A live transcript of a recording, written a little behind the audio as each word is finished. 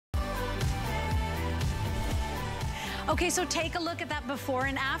Okay, so take a look at that before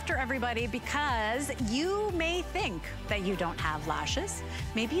and after, everybody, because you may think that you don't have lashes.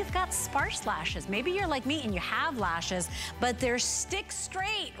 Maybe you've got sparse lashes. Maybe you're like me and you have lashes, but they're stick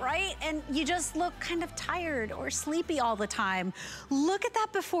straight, right? And you just look kind of tired or sleepy all the time. Look at that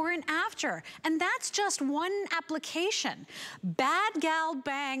before and after. And that's just one application. BADgal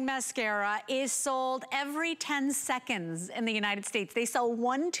Bang Mascara is sold every 10 seconds in the United States. They sell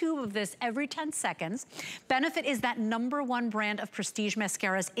 1 tube of this every 10 seconds. Benefit is that #1 brand of prestige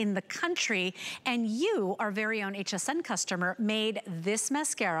mascaras in the country, and you, our very own HSN customer, made this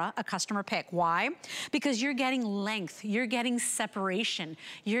mascara a customer pick. Why? Because you're getting length, you're getting separation,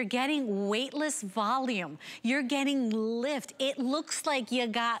 you're getting weightless volume, you're getting lift. It looks like you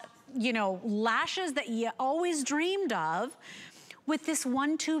got, you know, lashes that you always dreamed of, with this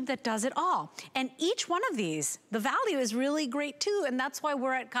one tube that does it all. And each one of these, the value is really great too, and that's why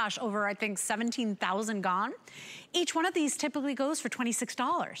we're at, gosh, over I think 17,000 gone. Each one of these typically goes for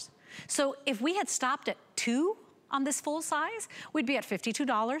 $26. So if we had stopped at 2 on this full size, we'd be at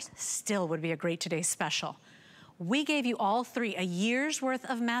 $52, still would be a great today's special. We gave you all 3, a year's worth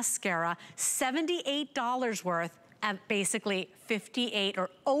of mascara, $78 worth, at basically 58 or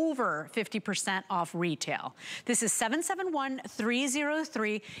over 50% off retail. This is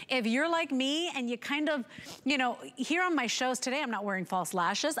 771303. If you're like me and you kind of, you know, here on my shows today, I'm not wearing false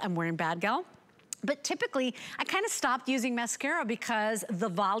lashes, I'm wearing BADgal. But typically, I kind of stopped using mascara because the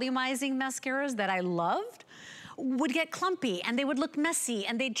volumizing mascaras that I loved would get clumpy and they would look messy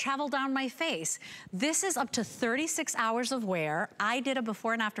and they'd travel down my face. This is up to 36 hours of wear. I did a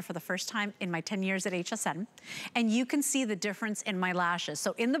before and after for the first time in my 10 years at HSN, and you can see the difference in my lashes.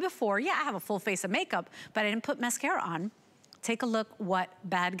 So in the before, yeah, I have a full face of makeup, but I didn't put mascara on. Take a look what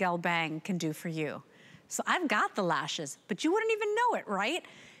BADgal Bang can do for you. So I've got the lashes, but you wouldn't even know it, right?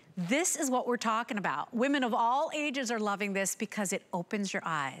 This is what we're talking about. Women of all ages are loving this because it opens your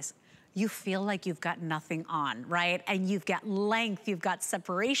eyes. You feel like you've got nothing on, right? And you've got length, you've got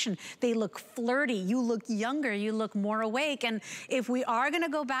separation. They look flirty, you look younger, you look more awake. And if we are gonna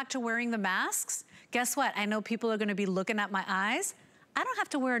go back to wearing the masks, guess what? I know people are gonna be looking at my eyes. I don't have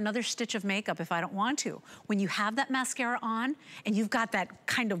to wear another stitch of makeup if I don't want to. When you have that mascara on and you've got that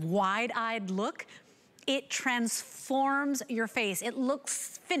kind of wide-eyed look, it transforms your face. It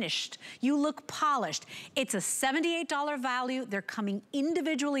looks finished. You look polished. It's a $78 value. They're coming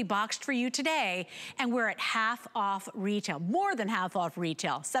individually boxed for you today, and we're at half off retail, more than half off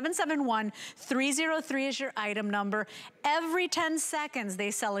retail. 771303 is your item number. Every 10 seconds,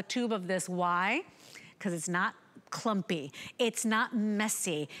 they sell a tube of this. Why? Because it's not clumpy. It's not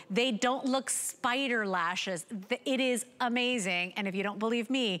messy. They don't look spider lashes. It is amazing. And if you don't believe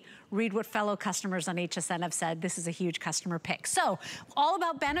me, read what fellow customers on HSN have said. This is a huge customer pick. So, all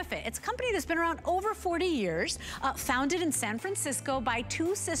about Benefit. It's a company that's been around over 40 years, founded in San Francisco by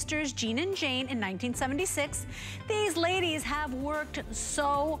 2 sisters, Jean and Jane, in 1976. These ladies have worked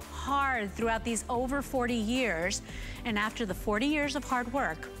so hard throughout these over 40 years. And after the 40 years of hard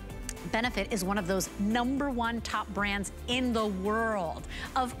work, Benefit is one of those #1 top brands in the world.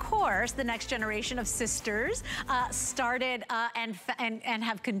 Of course, the next generation of sisters started and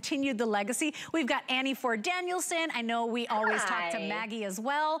have continued the legacy. We've got Annie Ford Danielson. I know we always talk to Maggie as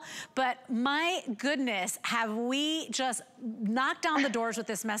well, but my goodness, have we just knocked down the doors with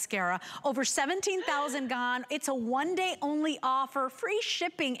this mascara. Over 17,000 gone. It's a 1-day only offer, free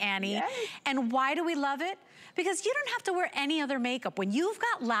shipping, Annie. Yes. And why do we love it? Because you don't have to wear any other makeup. When you've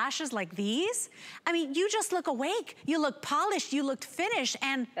got lashes like these, I mean, you just look awake. You look polished, you look finished,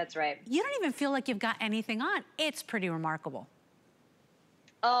 and that's right. You don't even feel like you've got anything on. It's pretty remarkable.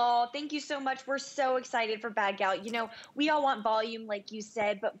 Oh, thank you so much. We're so excited for BADgal. You know, we all want volume, like you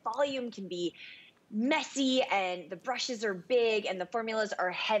said, but volume can be messy and the brushes are big and the formulas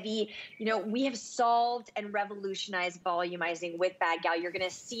are heavy. You know, we have solved and revolutionized volumizing with BADgal. You're going to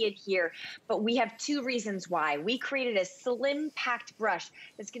see it here, but we have 2 reasons why. We created a slimpact brush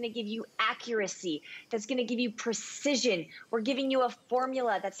that's going to give you accuracy, that's going to give you precision. We're giving you a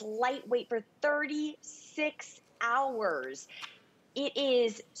formula that's lightweight for 36 hours. It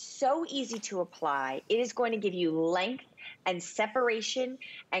is so easy to apply. It is going to give you length and separation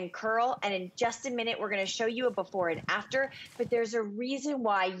and curl. And in just a minute, we're going to show you a before and after. But there's a reason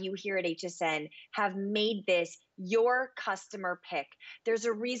why you here at HSN have made this your customer pick. There's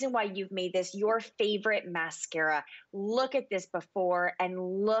a reason why you've made this your favorite mascara. Look at this before and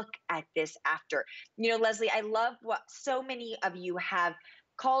look at this after. You know, Leslie, I love what so many of you have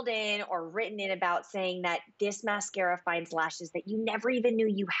called in or written in about, saying that this mascara finds lashes that you never even knew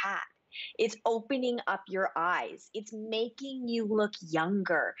you had. It's opening up your eyes. It's making you look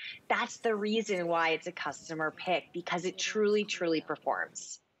younger. That's the reason why it's a customer pick, because it truly, truly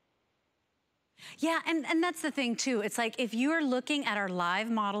performs. Yeah, and that's the thing too. It's like if you're looking at our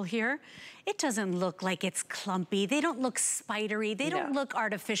live model here, it doesn't look like it's clumpy. They don't look spidery. They don't look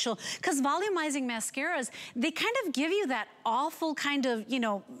artificial. Because volumizing mascaras, they kind of give you that awful kind of, you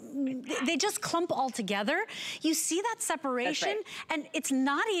know, they just clump all together. You see that separation, and it's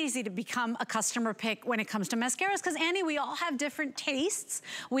not easy to become a customer pick when it comes to mascaras. Because Annie, we all have different tastes.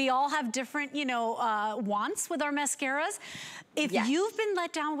 We all have different, you know, wants with our mascaras. If you've been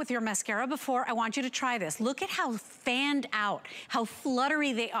let down with your mascara before, I want you to try this. Look at how fanned out, how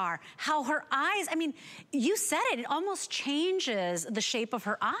fluttery they are, how her eyes, I mean, you said it almost changes the shape of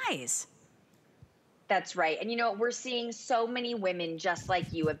her eyes. That's right. And you know, we're seeing so many women just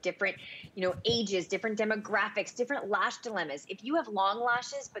like you of different, you know, ages, different demographics, different lash dilemmas. If you have long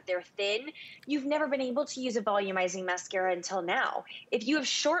lashes, but they're thin, you've never been able to use a volumizing mascara until now. If you have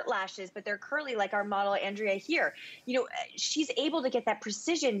short lashes, but they're curly, like our model Andrea here, you know, she's able to get that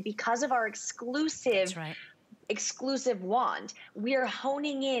precision because of our exclusive exclusive wand. We are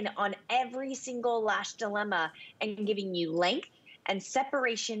honing in on every single lash dilemma and giving you length and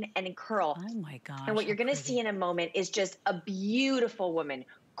separation and curl. Oh my gosh. And what you're going to see in a moment is just a beautiful woman,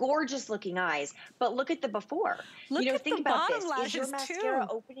 gorgeous looking eyes. But look at the before. Look, you know, at think the about bottom this. lashes Is your mascara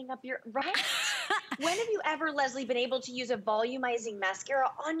too. opening up your right? When have you ever, Leslie, been able to use a volumizing mascara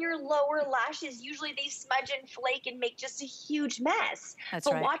on your lower lashes? Usually they smudge and flake and make just a huge mess.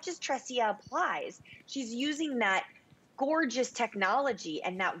 But watch as Tressia applies. She's using that gorgeous technology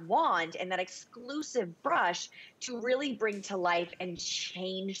and that wand and that exclusive brush to really bring to life and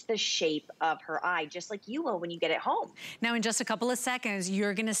change the shape of her eye, just like you will when you get it home. Now, in just a couple of seconds,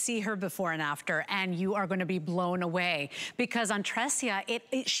 you're gonna see her before and after, and you are gonna be blown away. Because on Tressia,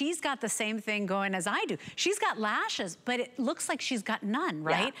 she's got the same thing going as I do. She's got lashes, but it looks like she's got none,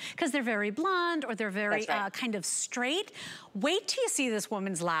 right? Because they're very blonde or they're very kind of straight. Wait till you see this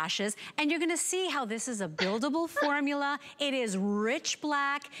woman's lashes, and you're gonna see how this is a buildable formula. It is rich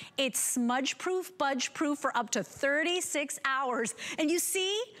black. It's smudge-proof, budge-proof for up to 36 hours. And you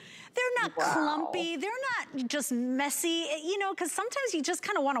see, they're not clumpy. They're not just messy, you know, because sometimes you just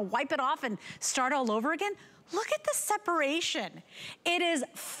kind of want to wipe it off and start all over again. Look at the separation. It is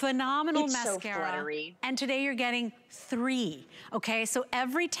phenomenal mascara. So fluttery. And today you're getting 3, okay? So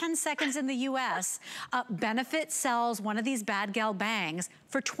every 10 seconds in the US, Benefit sells one of these BADgal bangs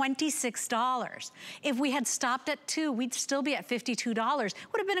for $26. If we had stopped at 2, we'd still be at $52. Would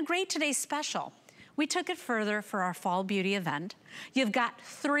have been a great today's special. We took it further for our fall beauty event. You've got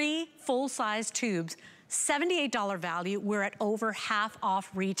 3 full-size tubes, $78 value. We're at over half off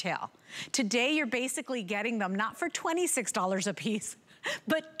retail. Today, you're basically getting them not for $26 a piece,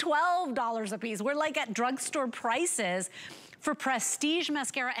 but $12 a piece. We're like at drugstore prices for prestige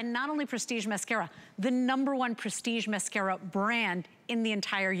mascara, and not only prestige mascara, the #1 prestige mascara brand in the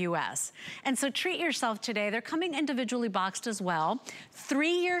entire US. And so treat yourself today. They're coming individually boxed as well.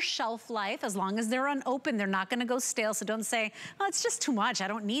 3-year shelf life. As long as they're unopened, they're not gonna go stale. So don't say, oh, it's just too much, I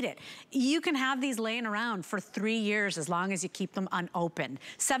don't need it. You can have these laying around for 3 years as long as you keep them unopened.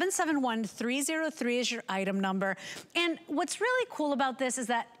 771-303 is your item number. And what's really cool about this is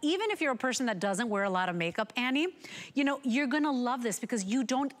that even if you're a person that doesn't wear a lot of makeup, Annie, you know, you're gonna love this because you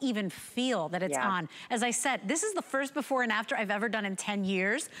don't even feel that it's on. As I said, this is the first before and after I've ever done in 10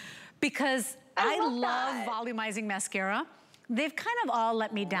 years because I love volumizing mascara. They've kind of all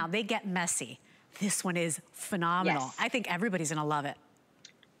let me down. They get messy. This one is phenomenal. I think everybody's gonna love it.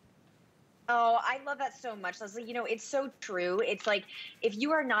 Oh, I love that so much, Leslie. You know, it's so true. It's like, if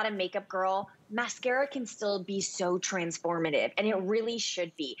you are not a makeup girl, mascara can still be so transformative, and it really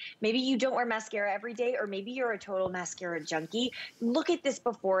should be. Maybe you don't wear mascara every day, or maybe you're a total mascara junkie. Look at this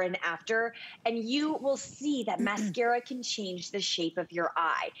before and after, and you will see that mascara can change the shape of your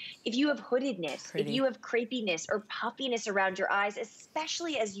eye. If you have hoodedness, if you have crepiness or puffiness around your eyes,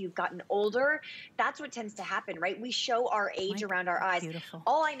 especially as you've gotten older, that's what tends to happen, right? We show our age around our eyes.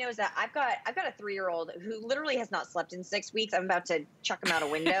 All I know is that I've got a 3-year-old who literally has not slept in 6 weeks. I'm about to chuck him out a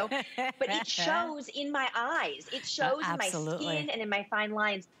window, but it shows in my eyes. It shows in my skin and in my fine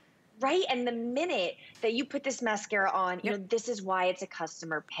lines, right? And the minute that you put this mascara on, you know, this is why it's a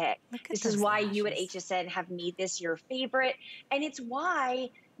customer pick. This is why you at HSN have made this your favorite. And it's why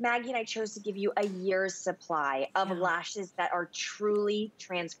Maggie and I chose to give you a year's supply of lashes that are truly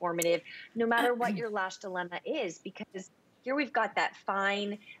transformative, no matter what your lash dilemma is, because here we've got that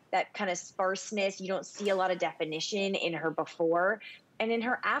fine, that kind of sparseness. You don't see a lot of definition in her before. And in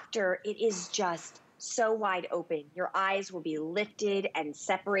her after, it is just so wide open. Your eyes will be lifted and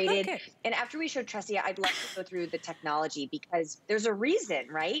separated. Okay. And after we show Tressia, I'd love to go through the technology because there's a reason,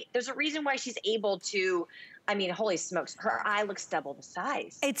 right? There's a reason why she's able to, I mean, holy smokes, her eye looks double the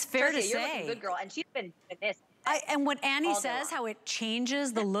size. It's fair to Tressia, you're looking say. good, girl, and she's been doing this. And what Annie says, how it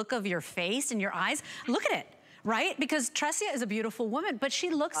changes the look of your face and your eyes, look at it. Right? Because Tressia is a beautiful woman, but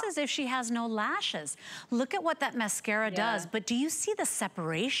she looks as if she has no lashes. Look at what that mascara does. But do you see the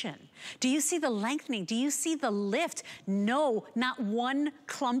separation? Do you see the lengthening? Do you see the lift? No, not one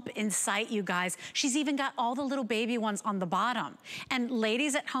clump in sight, you guys. She's even got all the little baby ones on the bottom. And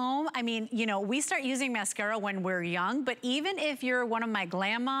ladies at home, I mean, you know, we start using mascara when we're young, but even if you're one of my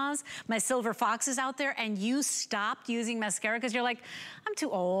glammas, my silver foxes out there, and you stopped using mascara because you're like, I'm too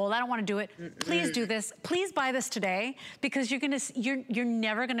old, I don't want to do it. Please do this. Please buy this today, because you're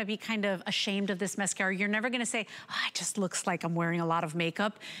never gonna be kind of ashamed of this mascara. You're never gonna say, oh, it just looks like I'm wearing a lot of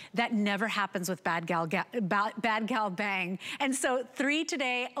makeup. That never happens with BADgal Bang. And so 3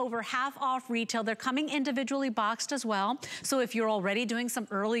 today, over half off retail. They're coming individually boxed as well. So if you're already doing some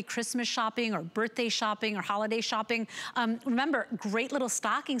early Christmas shopping or birthday shopping or holiday shopping, remember, great little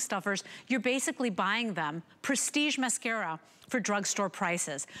stocking stuffers. You're basically buying them. Prestige mascara for drugstore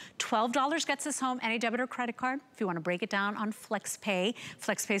prices. $12 gets us home, any debit or credit card. If you wanna break it down on FlexPay,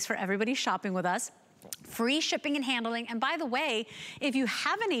 FlexPay's for everybody shopping with us. Free shipping and handling. And by the way, if you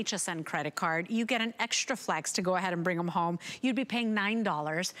have an HSN credit card, you get an extra flex to go ahead and bring them home. You'd be paying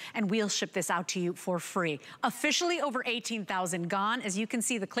 $9 and we'll ship this out to you for free. Officially over 18,000 gone. As you can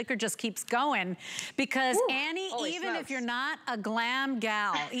see, the clicker just keeps going because Annie, even if you're not a glam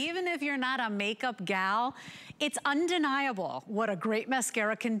gal, even if you're not a makeup gal, it's undeniable what a great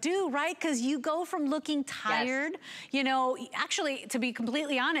mascara can do, right? Because you go from looking tired, you know, actually, to be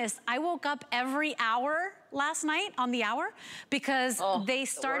completely honest, I woke up every hour last night on the hour because they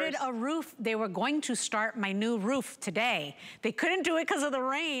started a roof. They were going to start my new roof today. They couldn't do it because of the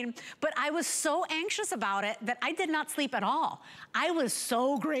rain, but I was so anxious about it that I did not sleep at all. I was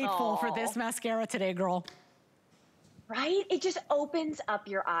so grateful for this mascara today, girl. Right? It just opens up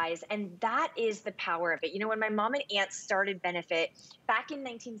your eyes, and that is the power of it. You know, when my mom and aunt started Benefit back in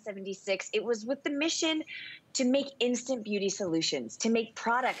 1976, it was with the mission to make instant beauty solutions, to make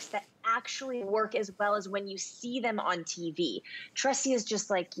products that actually work as well as when you see them on TV. Tressia is just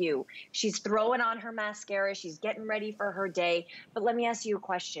like you. She's throwing on her mascara, she's getting ready for her day. But let me ask you a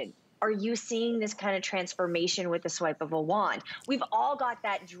question. Are you seeing this kind of transformation with the swipe of a wand? We've all got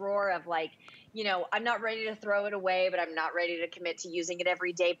that drawer of like, you know, I'm not ready to throw it away, but I'm not ready to commit to using it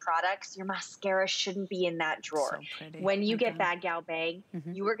every day products. Your mascara shouldn't be in that drawer. So when you get BADgal Bang,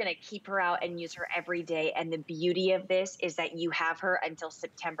 you are going to keep her out and use her every day. And the beauty of this is that you have her until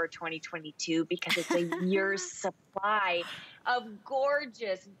September 2022 because it's a year's supply of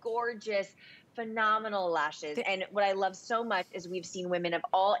gorgeous, gorgeous, phenomenal lashes. And what I love so much is we've seen women of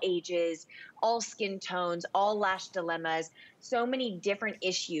all ages, all skin tones, all lash dilemmas, so many different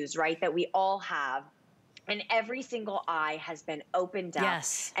issues, right, that we all have. And every single eye has been opened up.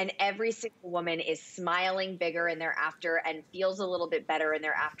 Yes. And every single woman is smiling bigger in their after and feels a little bit better in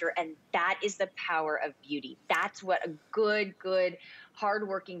their after. And that is the power of beauty. That's what a good,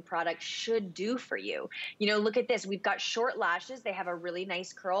 hardworking product should do for you. You know, look at this. We've got short lashes. They have a really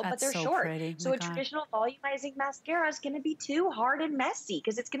nice curl, but they're short. Pretty. So a traditional volumizing mascara is going to be too hard and messy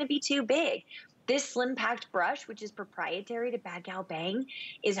because it's going to be too big. This slimpact brush, which is proprietary to BADgal Bang,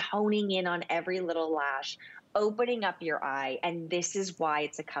 is honing in on every little lash, opening up your eye, and this is why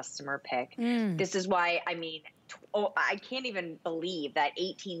it's a customer pick. This is why, I mean, I can't even believe that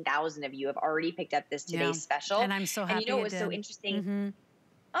 18,000 of you have already picked up this today's special. And I'm so happy. And you know what was so interesting?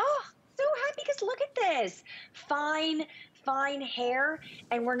 Oh, so happy because look at this. Fine hair,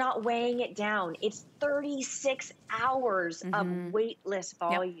 and we're not weighing it down. It's 36 hours of weightless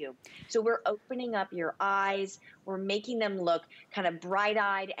volume. So we're opening up your eyes. We're making them look kind of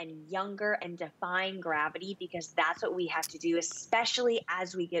bright-eyed and younger and defying gravity because that's what we have to do, especially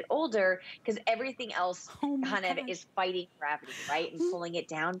as we get older, because everything else kind of is fighting gravity, right, and pulling it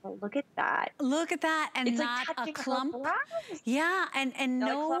down. But look at that. Look at that, and it's not like a clump. Yeah, and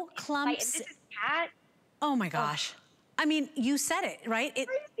no clumps. And this is cat. Oh my gosh. I mean, you said it, right?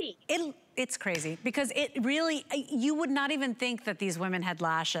 It's crazy because it really, you would not even think that these women had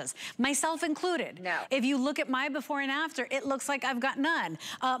lashes, myself included. No. If you look at my before and after, it looks like I've got none.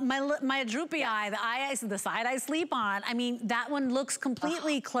 My droopy eye, the side I sleep on, I mean, that one looks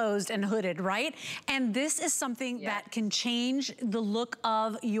completely closed and hooded, right? And this is something that can change the look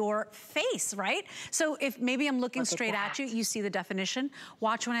of your face, right? So if maybe I'm looking straight at you, you see the definition.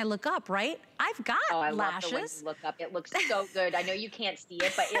 Watch when I look up, right? I've got lashes. Love the way you look up. It looks so good. I know you can't see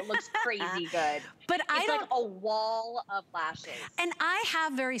it, but it looks crazy. crazy good. But it's like a wall of lashes. And I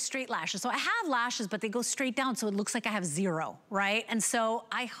have very straight lashes. So I have lashes, but they go straight down, so it looks like I have zero, right? And so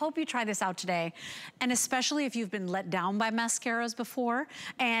I hope you try this out today. And especially if you've been let down by mascaras before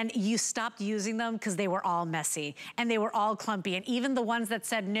and you stopped using them because they were all messy and they were all clumpy. And even the ones that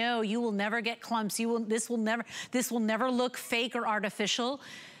said, no, you will never get clumps. This will never look fake or artificial.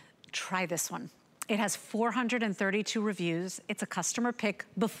 Try this one. It has 432 reviews. It's a customer pick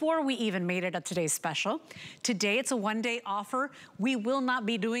before we even made it a today's special. Today, it's a one-day offer. We will not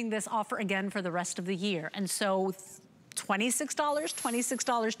be doing this offer again for the rest of the year. And so $26,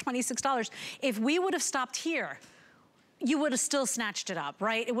 $26, $26. If we would have stopped here, you would have still snatched it up,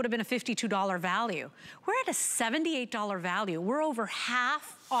 right? It would have been a $52 value. We're at a $78 value. We're over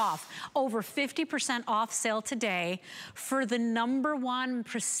half off, over 50% off sale today for the #1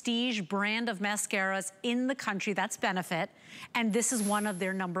 prestige brand of mascaras in the country. That's Benefit. And this is one of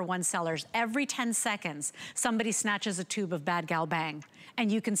their #1 sellers. Every 10 seconds, somebody snatches a tube of BADgal Bang. And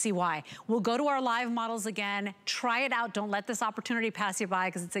you can see why. We'll go to our live models again. Try it out. Don't let this opportunity pass you by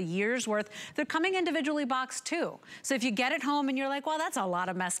because it's a year's worth. They're coming individually boxed too. So if you get it home and you're like, well, that's a lot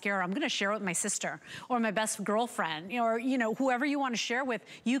of mascara. I'm gonna share it with my sister or my best girlfriend or whoever you want to share with,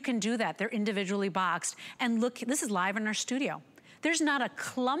 you can do that. They're individually boxed. And look, this is live in our studio. There's not a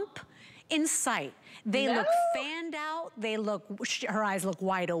clump in sight. They look fanned out. Her eyes look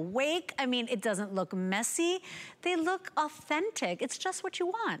wide awake. I mean, it doesn't look messy. They look authentic. It's just what you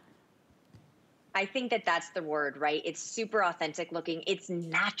want. I think that that's the word, right? It's super authentic looking. It's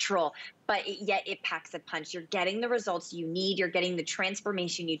natural, but yet it packs a punch. You're getting the results you need. You're getting the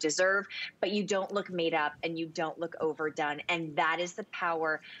transformation you deserve, but you don't look made up and you don't look overdone. And that is the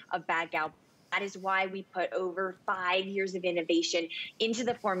power of BADgal. That is why we put over 5 years of innovation into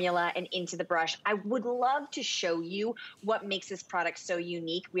the formula and into the brush. I would love to show you what makes this product so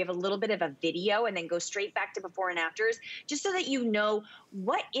unique. We have a little bit of a video and then go straight back to before and afters, just so that you know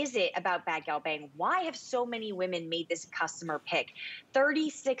what is it about BADgal Bang? Why have so many women made this customer pick?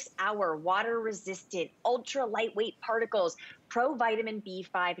 36-hour water-resistant, ultra-lightweight particles, provitamin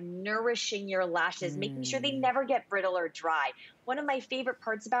B5, nourishing your lashes, making sure they never get brittle or dry. One of my favorite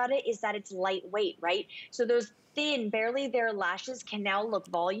parts about it is that it's lightweight, right? So those thin, barely there lashes can now look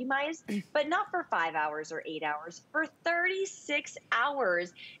volumized, but not for 5 hours or 8 hours, for 36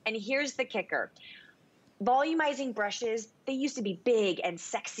 hours. And here's the kicker. Volumizing brushes, they used to be big and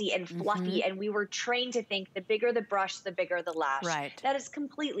sexy and fluffy, and we were trained to think the bigger the brush, the bigger the lash. Right. That is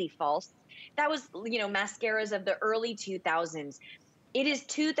completely false. That was, mascaras of the early 2000s. It is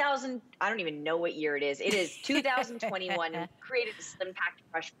 2000, I don't even know what year it is. It is 2021, and created a slimpact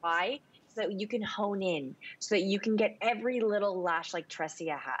brush. Why? So that you can hone in, so that you can get every little lash like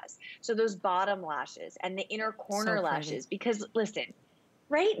Tressia has. So those bottom lashes and the inner corner lashes, because listen,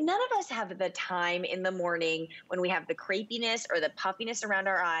 right? None of us have the time in the morning when we have the crepiness or the puffiness around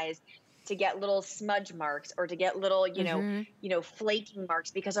our eyes to get little smudge marks or to get little, flaking marks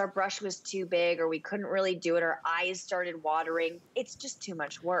because our brush was too big or we couldn't really do it. Our eyes started watering. It's just too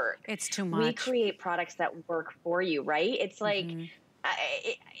much work. It's too much. We create products that work for you, right? It's like,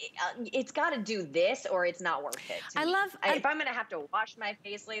 it's got to do this or it's not worth it. If I'm going to have to wash my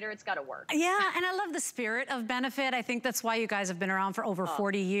face later, it's got to work. Yeah, and I love the spirit of Benefit. I think that's why you guys have been around for over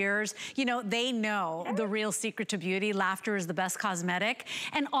 40 years. They know the real secret to beauty. Laughter is the best cosmetic.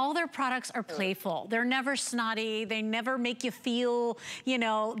 And all their products are playful. They're never snotty. They never make you feel,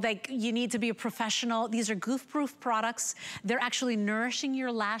 like you need to be a professional. These are goof-proof products. They're actually nourishing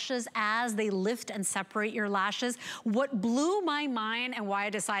your lashes as they lift and separate your lashes. What blew my mind and why I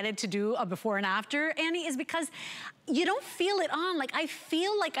decided to do a before and after, Annie, is because you don't feel it on. Like, I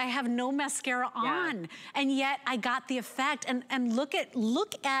feel like I have no mascara on, and yet I got the effect. And look at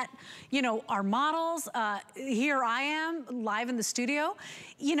our models. Here I am live in the studio.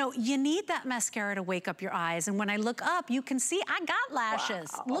 You need that mascara to wake up your eyes. And when I look up, you can see I got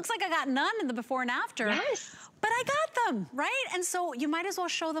lashes. Wow. Looks like I got none in the before and after. Yes. But I got them, right? And so you might as well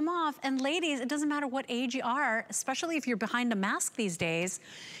show them off. And ladies, it doesn't matter what age you are, especially if you're behind a mask these days,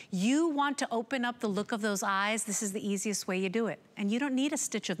 you want to open up the look of those eyes. This is the easiest way you do it. And you don't need a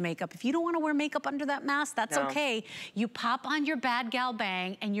stitch of makeup. If you don't want to wear makeup under that mask, that's okay. You pop on your BADgal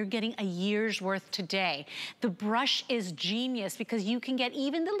Bang and you're getting a year's worth today. The brush is genius because you can get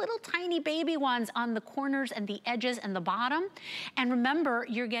even the little tiny baby ones on the corners and the edges and the bottom. And remember,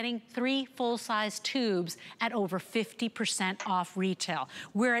 you're getting 3 full-size tubes at over 50% off retail.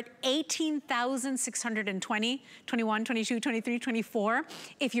 We're at 18,620, 21, 22, 23, 24.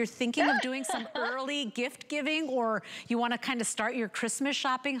 If you're thinking of doing some early gift giving or you wanna kind of start your Christmas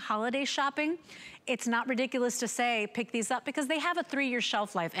shopping, holiday shopping, it's not ridiculous to say, pick these up because they have a 3-year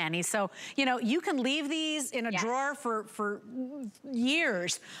shelf life, Annie. So, you know, you can leave these in a drawer for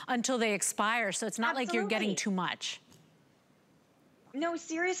years until they expire. So it's not like you're getting too much. No,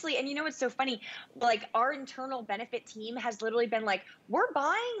 seriously. And you know what's so funny? Like, our internal benefit team has literally been like, we're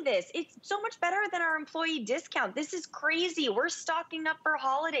buying this. It's so much better than our employee discount. This is crazy. We're stocking up for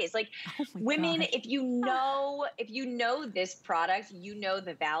holidays. Like, women, if you know this product, you know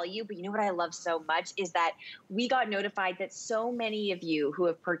the value. But you know what I love so much is that we got notified that so many of you who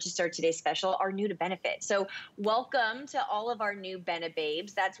have purchased our Today Special are new to Benefit. So welcome to all of our new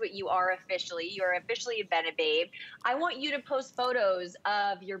Benebabes. That's what you are officially. You're officially a Benebabe. I want you to post photos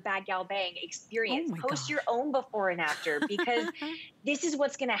of your BADgal Bang experience. Post your own before and after, because this is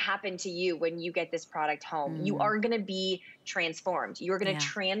what's going to happen to you when you get this product home. You are going to be transformed. You are going to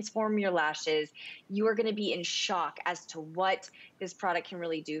transform your lashes. You are going to be in shock as to what this product can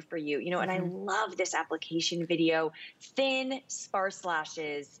really do for you. You know, and I love this application video. Thin, sparse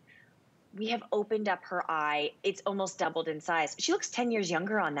lashes. We have opened up her eye. It's almost doubled in size. She looks 10 years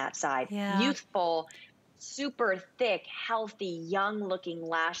younger on that side. Youthful, super thick, healthy, young looking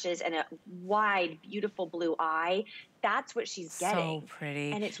lashes and a wide, beautiful blue eye. That's what she's getting. So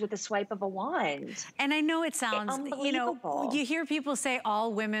pretty. And it's with the swipe of a wand. And I know it sounds, you know, you hear people say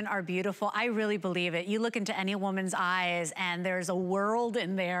all women are beautiful. I really believe it. You look into any woman's eyes and there's a world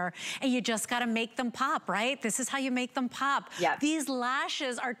in there and you just got to make them pop, right? This is how you make them pop. These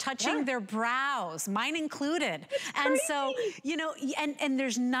lashes are touching their brows, mine included. And so, you know, and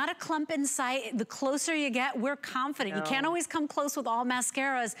there's not a clump in sight. The closer you get, we're confident. You can't always come close with all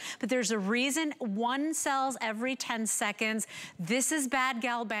mascaras, but there's a reason one sells every 10 seconds. This is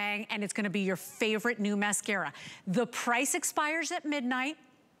BADgal Bang, and it's gonna be your favorite new mascara. The price expires at midnight.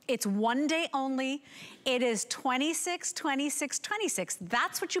 It's 1 day only. It is $26, $26, $26.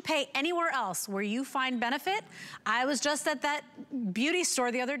 That's what you pay anywhere else where you find Benefit. I was just at that beauty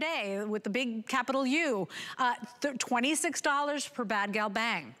store the other day with the big capital U. $26 per BADgal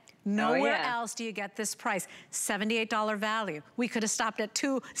Bang. Nowhere else do you get this price. $78 value. We could have stopped at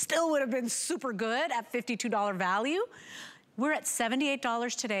 $2, still would have been super good at $52 value. We're at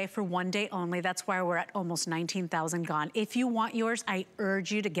 $78 today for 1 day only. That's why we're at almost 19,000 gone. If you want yours, I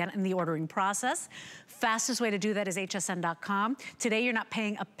urge you to get in the ordering process. Fastest way to do that is hsn.com. Today you're not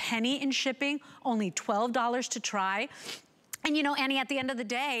paying a penny in shipping, only $12 to try. And you know, Annie, at the end of the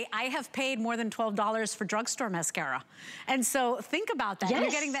day, I have paid more than $12 for drugstore mascara. And so think about that. You're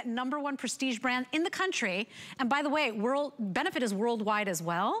getting that #1 prestige brand in the country. And by the way, Benefit is worldwide as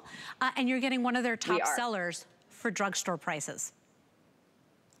well. And you're getting one of their top sellers for drugstore prices.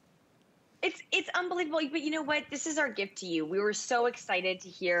 It's unbelievable. But you know what? This is our gift to you. We were so excited to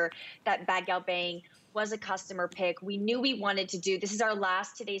hear that BADgal Bang was a customer pick. We knew we wanted to do, this is our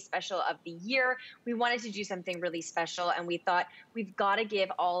last Today Special of the year. We wanted to do something really special, and we thought we've got to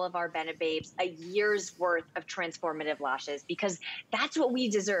give all of our Benebabes a year's worth of transformative lashes, because that's what we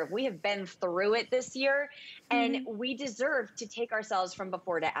deserve. We have been through it this year, and we deserve to take ourselves from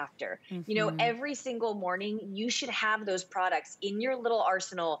before to after. You know, every single morning, you should have those products in your little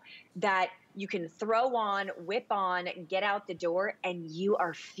arsenal that you can throw on, whip on, get out the door, and you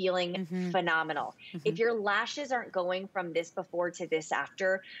are feeling phenomenal. If your lashes aren't going from this before to this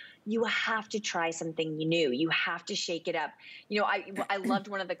after, you have to try something new. You have to shake it up. You know, I loved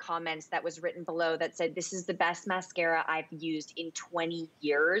one of the comments that was written below that said, this is the best mascara I've used in 20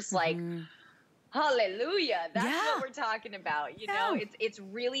 years. Like, hallelujah. That's what we're talking about. You know, it's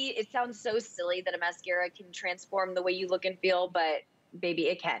really, it sounds so silly that a mascara can transform the way you look and feel, but baby,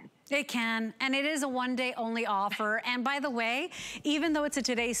 it can. It can, and it is a 1 day only offer. And by the way, even though it's a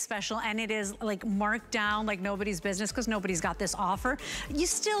Today's Special and it is like marked down like nobody's business because nobody's got this offer, you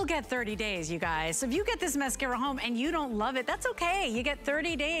still get 30 days, you guys. So if you get this mascara home and you don't love it, that's okay. You get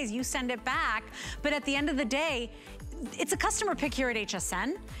 30 days, you send it back. But at the end of the day, it's a customer pick here at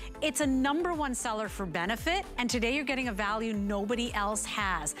HSN. It's a #1 seller for Benefit, and today you're getting a value nobody else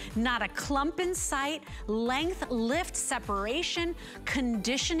has. Not a clump in sight, length, lift, separation,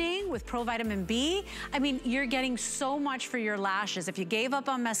 conditioning with provitamin B. I mean, you're getting so much for your lashes. If you gave up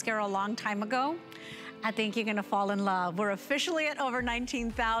on mascara a long time ago, I think you're gonna fall in love. We're officially at over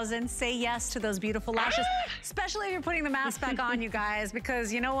 19,000. Say yes to those beautiful lashes, especially if you're putting the mask back on, you guys,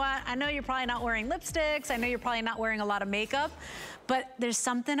 because you know what? I know you're probably not wearing lipsticks. I know you're probably not wearing a lot of makeup, but there's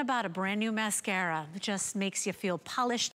something about a brand new mascara that just makes you feel polished